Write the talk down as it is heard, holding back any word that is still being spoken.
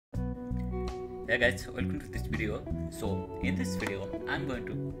Hey guys, welcome to this video. So in this video I'm going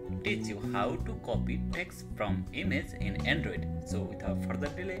to teach you how to copy text from image in Android. So without further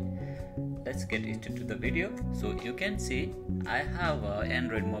delay, let's get into the video. So you can see I have an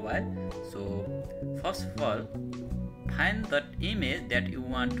Android mobile. So first of all, find that image that you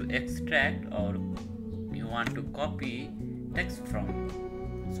want to extract or you want to copy text from.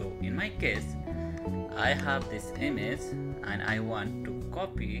 So in my case, I have this image and I want to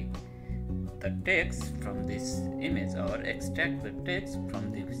copy the text from this image or extract the text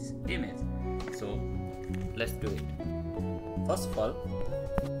from this image. So let's do it. First of all,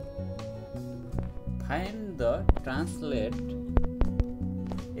 find the translate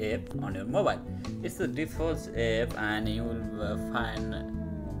app on your mobile. It's the default app and you will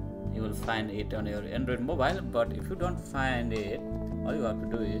find it on your Android mobile, but if you don't find it, all you have to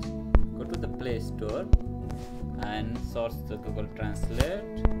do is go to the Play Store and search the Google Translate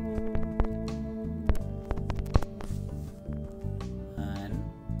and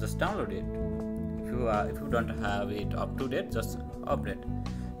just download it. If you don't have it up to date, just update.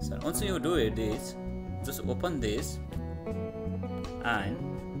 So once you do it, is just open this and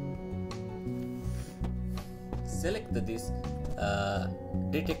select this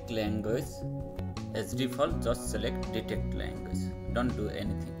detect language as default. Just select detect language, don't do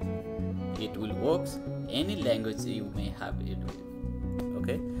anything. It will work any language you may have it with.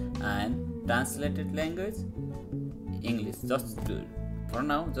 Okay, and translated language English, just do it for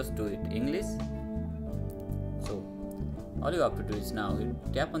now, just do it English. So all you have to do is now you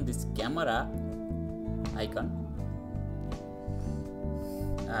tap on this camera icon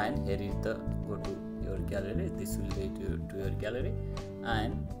and here is the go to your gallery. This will lead you to your gallery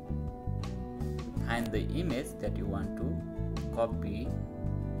and find the image that you want to copy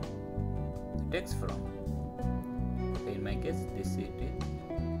the text from. Okay, in my case this it is,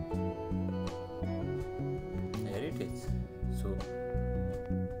 here it is. So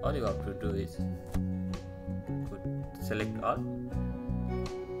all you have to do is select all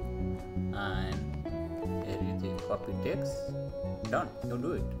and here is the copy text. Done, you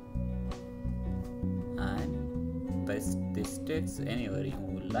do it and paste this text anywhere you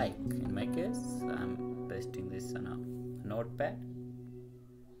would like. In my case, I'm pasting this on a notepad.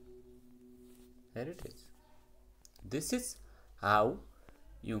 Here it is. This is how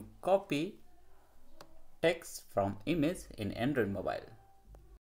you copy text from image in Android mobile.